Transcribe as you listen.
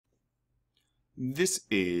This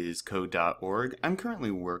is Code.org. I'm currently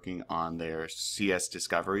working on their CS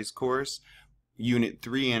Discoveries course, Unit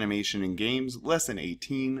 3 Animation and Games, Lesson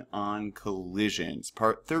 18 on Collisions,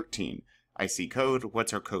 Part 13. I see code.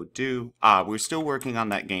 What's our code do? We're still working on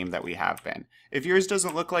that game that we have been. If yours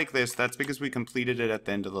doesn't look like this, that's because we completed it at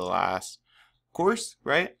the end of the last course,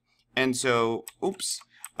 right? And so,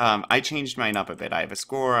 I changed mine up a bit. I have a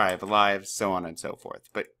score, I have a live, so on and so forth.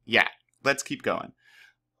 But yeah, let's keep going.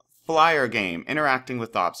 Flyer game, interacting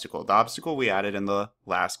with the obstacle. The obstacle we added in the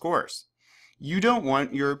last course. You don't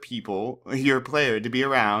want your player to be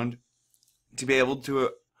around to be able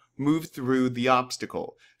to move through the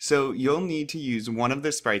obstacle. So you'll need to use one of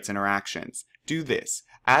the sprite's interactions. Do this.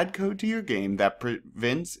 Add code to your game that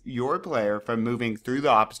prevents your player from moving through the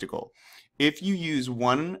obstacle. If you use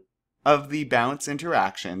one of the bounce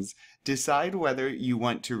interactions, decide whether you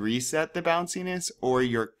want to reset the bounciness or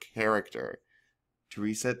your character. To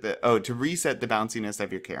reset the bounciness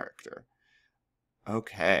of your character.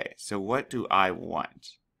 Okay, so what do I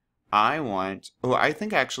want? I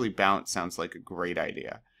think actually bounce sounds like a great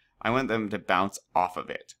idea. I want them to bounce off of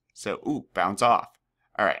it. So, bounce off.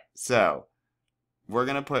 Alright, so we're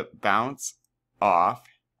going to put bounce off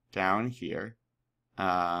down here.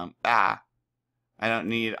 I'm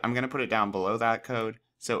going to put it down below that code.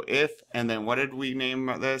 So and then what did we name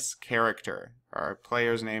this? Character. Our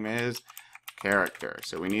player's name is character.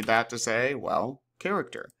 So we need that to say, well,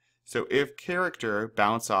 character. So if character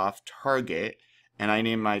bounce off target, and I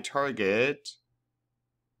name my target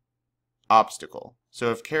obstacle.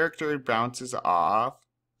 So if character bounces off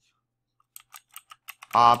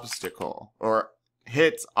obstacle, or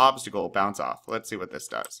hits obstacle, bounce off. Let's see what this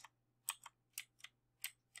does.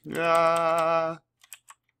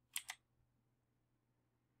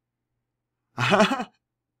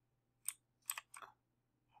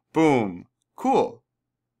 Boom. Cool.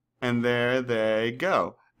 And there they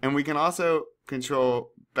go. And we can also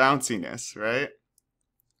control bounciness, right?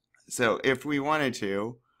 So if we wanted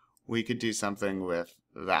to, we could do something with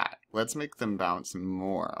that. Let's make them bounce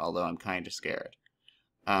more, although I'm kind of scared.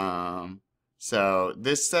 So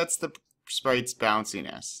this sets the sprite's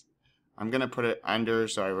bounciness. I'm going to put it under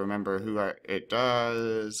so I remember who it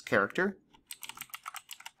does. Character.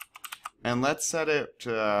 And let's set it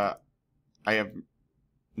to, I have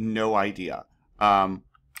no idea.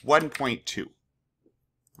 1.2.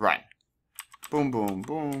 Run. Boom, boom,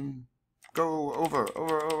 boom. Go over.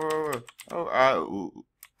 Oh,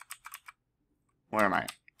 where am I?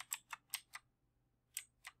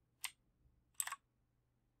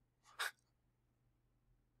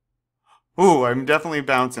 I'm definitely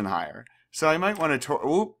bouncing higher. So I might want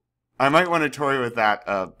to toy with that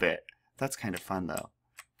a bit. That's kind of fun though.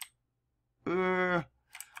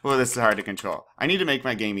 This is hard to control. I need to make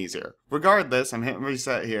my game easier. Regardless, I'm hitting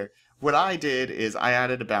reset here. What I did is I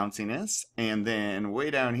added a bounciness, and then way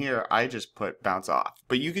down here, I just put bounce off.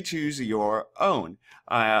 But you could choose your own,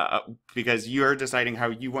 because you're deciding how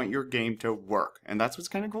you want your game to work. And that's what's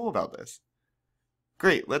kind of cool about this.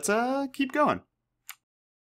 Great, let's keep going.